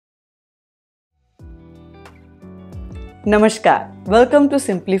Namaskar, welcome to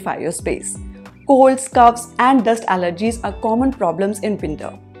Simplify Your Space. Colds, coughs and dust allergies are common problems in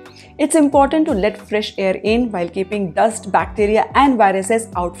winter. It's important to let fresh air in while keeping dust, bacteria and viruses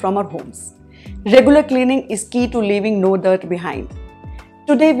out from our homes. Regular cleaning is key to leaving no dirt behind.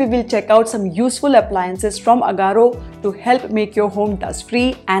 Today we will check out some useful appliances from Agaro to help make your home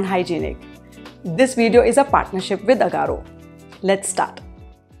dust-free and hygienic. This video is a partnership with Agaro. Let's start.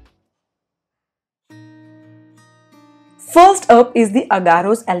 First up is the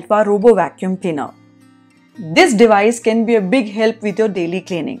Agaro's Alpha Robo Vacuum Cleaner. This device can be a big help with your daily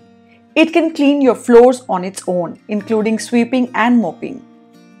cleaning. It can clean your floors on its own, including sweeping and mopping.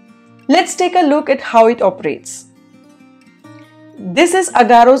 Let's take a look at how it operates. This is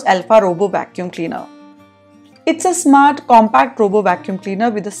Agaro's Alpha Robo Vacuum Cleaner. It's a smart, compact robo vacuum cleaner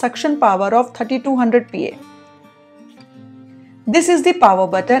with a suction power of 3200 PA. This is the power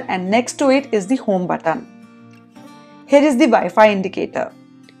button and next to it is the home button. Here is the Wi-Fi indicator.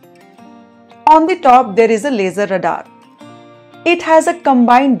 On the top there is a laser radar. It has a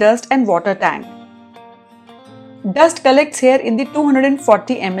combined dust and water tank. Dust collects here in the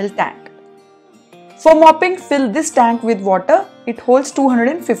 240 ml tank. For mopping, fill this tank with water. It holds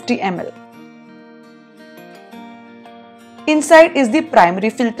 250 ml. Inside is the primary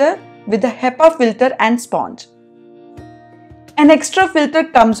filter with a HEPA filter and sponge. An extra filter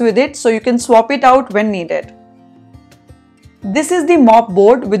comes with it so you can swap it out when needed. This is the mop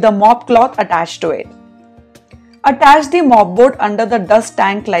board with a mop cloth attached to it. Attach the mop board under the dust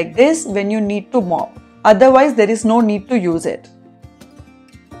tank like this when you need to mop. Otherwise, there is no need to use it.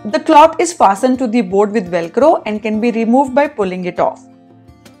 The cloth is fastened to the board with Velcro and can be removed by pulling it off.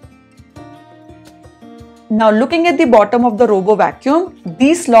 Now looking at the bottom of the robo vacuum,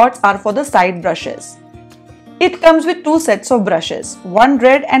 these slots are for the side brushes. It comes with two sets of brushes, one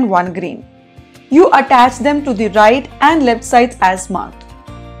red and one green. You attach them to the right and left sides as marked.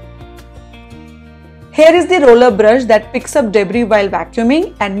 Here is the roller brush that picks up debris while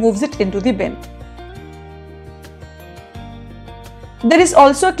vacuuming and moves it into the bin. There is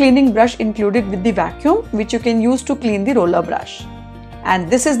also a cleaning brush included with the vacuum which you can use to clean the roller brush.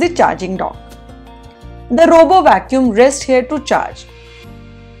 And this is the charging dock. The robo vacuum rests here to charge.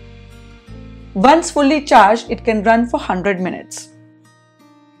 Once fully charged, it can run for 100 minutes.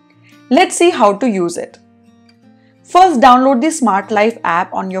 Let's see how to use it. First, download the Smart Life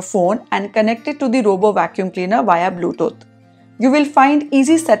app on your phone and connect it to the Robo Vacuum Cleaner via Bluetooth. You will find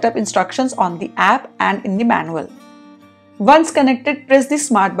easy setup instructions on the app and in the manual. Once connected, press the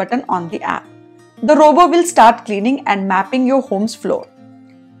Smart button on the app. The Robo will start cleaning and mapping your home's floor.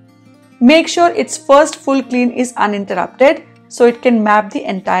 Make sure its first full clean is uninterrupted so it can map the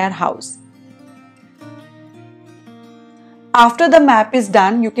entire house. After the map is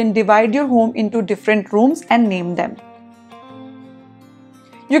done, you can divide your home into different rooms and name them.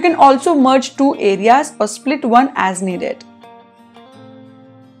 You can also merge two areas or split one as needed.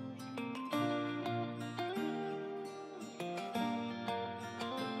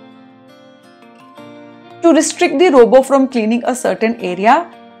 To restrict the robo from cleaning a certain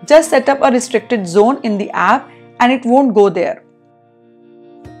area, just set up a restricted zone in the app and it won't go there.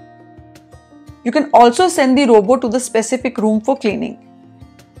 You can also send the robo to the specific room for cleaning.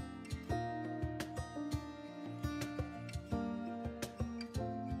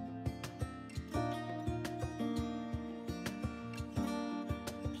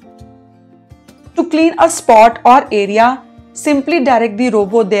 To clean a spot or area, simply direct the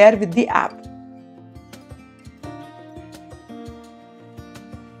robo there with the app.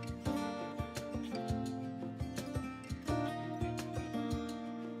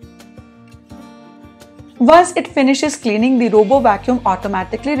 Once it finishes cleaning, the robo vacuum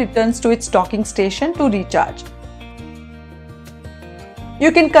automatically returns to its docking station to recharge.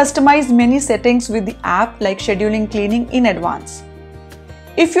 You can customize many settings with the app like scheduling cleaning in advance.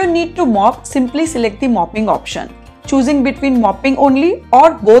 If you need to mop, simply select the mopping option, choosing between mopping only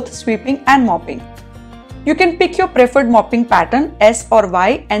or both sweeping and mopping. You can pick your preferred mopping pattern S or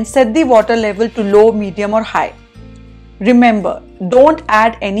Y and set the water level to low, medium or high. Remember, don't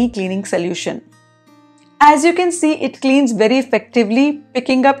add any cleaning solution. As you can see, it cleans very effectively,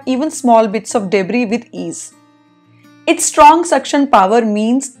 picking up even small bits of debris with ease. Its strong suction power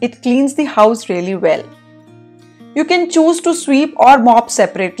means it cleans the house really well. You can choose to sweep or mop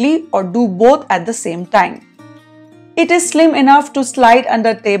separately or do both at the same time. It is slim enough to slide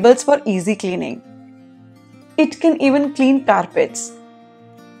under tables for easy cleaning. It can even clean carpets.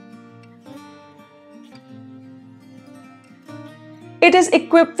 It is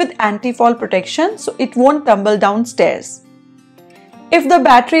equipped with anti-fall protection so it won't tumble down stairs. If the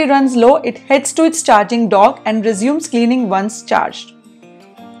battery runs low, it heads to its charging dock and resumes cleaning once charged.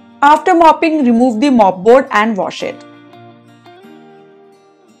 After mopping, remove the mop board and wash it.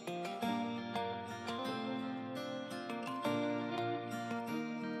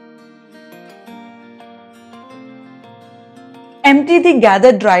 Empty the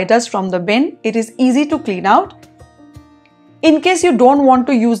gathered dry dust from the bin. It is easy to clean out. In case you don't want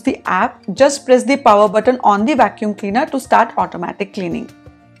to use the app, just press the power button on the vacuum cleaner to start automatic cleaning.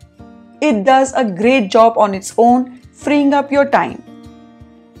 It does a great job on its own, freeing up your time.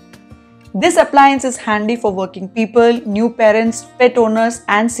 This appliance is handy for working people, new parents, pet owners,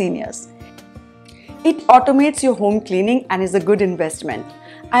 and seniors. It automates your home cleaning and is a good investment.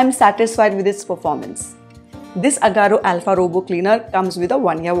 I am satisfied with its performance. This Agaro Alpha Robo Cleaner comes with a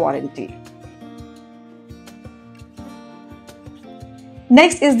 1-year warranty.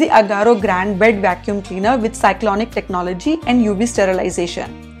 Next is the Agaro Grand Bed Vacuum Cleaner with cyclonic technology and UV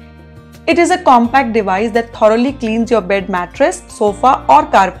sterilization. It is a compact device that thoroughly cleans your bed mattress, sofa or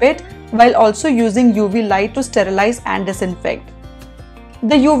carpet while also using UV light to sterilize and disinfect.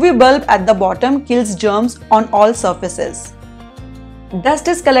 The UV bulb at the bottom kills germs on all surfaces. Dust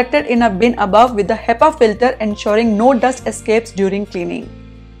is collected in a bin above with a HEPA filter, ensuring no dust escapes during cleaning.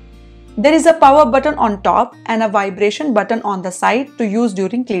 There is a power button on top and a vibration button on the side to use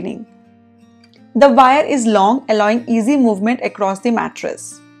during cleaning. The wire is long, allowing easy movement across the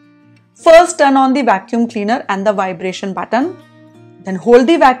mattress. First, turn on the vacuum cleaner and the vibration button. Then hold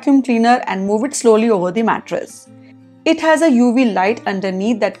the vacuum cleaner and move it slowly over the mattress. It has a UV light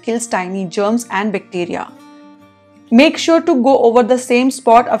underneath that kills tiny germs and bacteria. Make sure to go over the same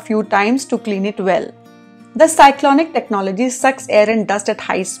spot a few times to clean it well. The cyclonic technology sucks air and dust at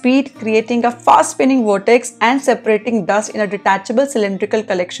high speed, creating a fast spinning vortex and separating dust in a detachable cylindrical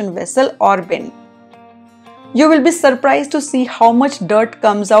collection vessel or bin. You will be surprised to see how much dirt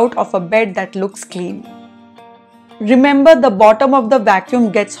comes out of a bed that looks clean. Remember, the bottom of the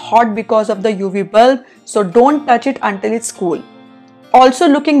vacuum gets hot because of the UV bulb, so don't touch it until it's cool. Also,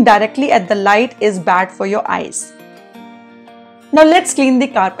 looking directly at the light is bad for your eyes. Now let's clean the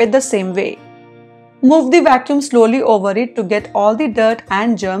carpet the same way. Move the vacuum slowly over it to get all the dirt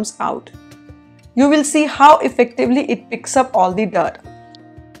and germs out. You will see how effectively it picks up all the dirt.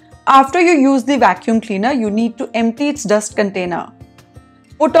 After you use the vacuum cleaner, you need to empty its dust container.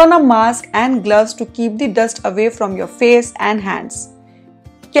 Put on a mask and gloves to keep the dust away from your face and hands.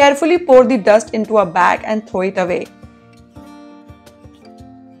 Carefully pour the dust into a bag and throw it away.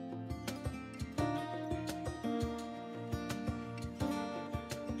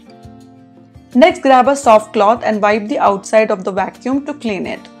 Next, grab a soft cloth and wipe the outside of the vacuum to clean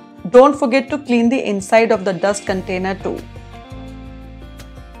it. Don't forget to clean the inside of the dust container too.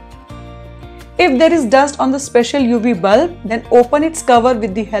 If there is dust on the special UV bulb, then open its cover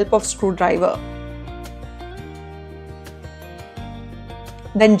with the help of screwdriver.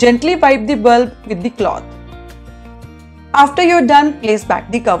 Then gently wipe the bulb with the cloth. After you're done, place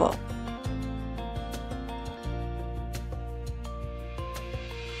back the cover.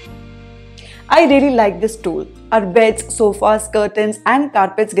 I really like this tool. Our beds, sofas, curtains and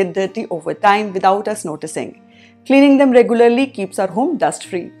carpets get dirty over time without us noticing. Cleaning them regularly keeps our home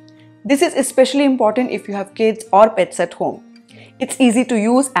dust-free. This is especially important if you have kids or pets at home. It's easy to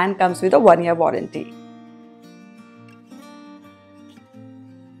use and comes with a 1-year warranty.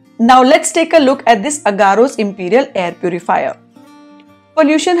 Now let's take a look at this Agaro's Imperial Air Purifier.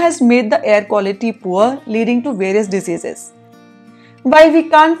 Pollution has made the air quality poor, leading to various diseases. While we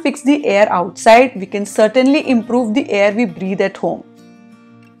can't fix the air outside, we can certainly improve the air we breathe at home.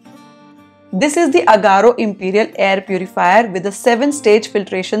 This is the Agaro Imperial Air Purifier with a 7-stage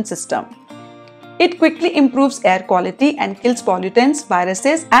filtration system. It quickly improves air quality and kills pollutants,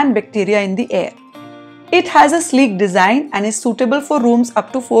 viruses and bacteria in the air. It has a sleek design and is suitable for rooms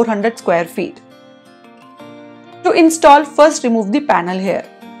up to 400 square feet. To install, first remove the panel here.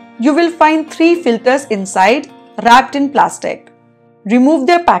 You will find 3 filters inside, wrapped in plastic. Remove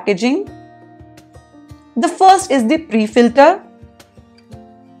their packaging. The first is the pre-filter.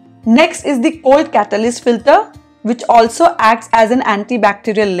 Next is the cold catalyst filter, which also acts as an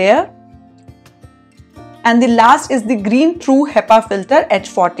antibacterial layer. And the last is the green true HEPA filter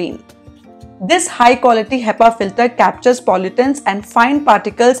H14. This high quality HEPA filter captures pollutants and fine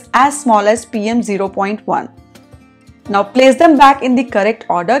particles as small as PM 0.1. Now place them back in the correct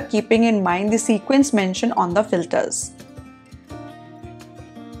order, keeping in mind the sequence mentioned on the filters.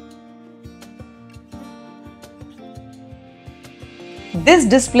 This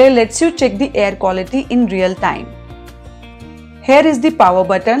display lets you check the air quality in real time. Here is the power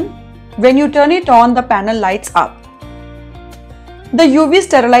button. When you turn it on, the panel lights up. The UV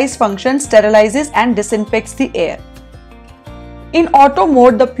sterilize function sterilizes and disinfects the air. In auto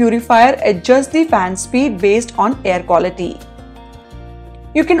mode, the purifier adjusts the fan speed based on air quality.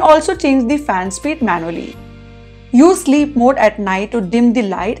 You can also change the fan speed manually. Use sleep mode at night to dim the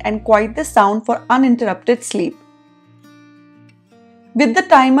light and quiet the sound for uninterrupted sleep. With the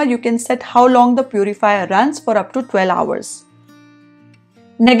timer, you can set how long the purifier runs for up to 12 hours.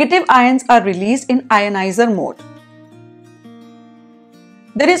 Negative ions are released in ionizer mode.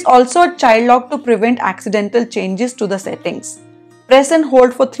 There is also a child lock to prevent accidental changes to the settings. Press and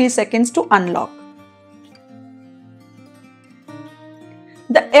hold for 3 seconds to unlock.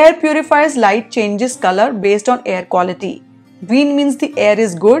 The air purifier's light changes color based on air quality. Green means the air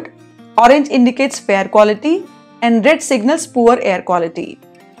is good, orange indicates fair quality, and red signals poor air quality.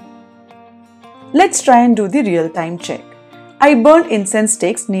 Let's try and do the real-time check. I burned incense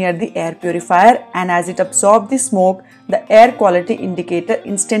sticks near the air purifier, and as it absorbed the smoke, the air quality indicator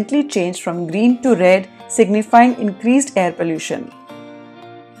instantly changed from green to red, signifying increased air pollution.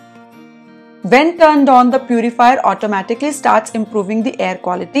 When turned on, the purifier automatically starts improving the air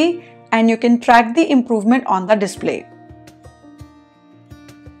quality, and you can track the improvement on the display.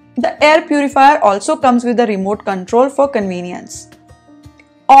 The air purifier also comes with a remote control for convenience.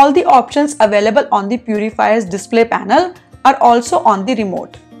 All the options available on the purifier's display panel are also on the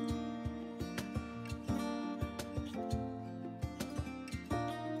remote.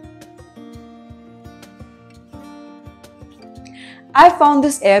 I found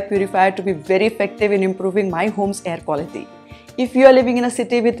this air purifier to be very effective in improving my home's air quality. If you are living in a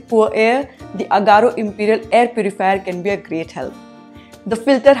city with poor air, the Agaro Imperial Air Purifier can be a great help. The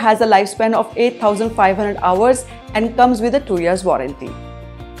filter has a lifespan of 8,500 hours and comes with a 2 years warranty.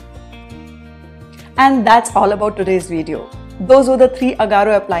 And that's all about today's video. Those were the 3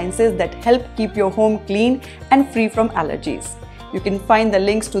 Agaro appliances that help keep your home clean and free from allergies. You can find the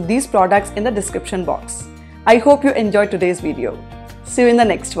links to these products in the description box. I hope you enjoyed today's video. See you in the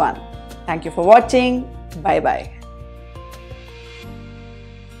next one. Thank you for watching. Bye bye.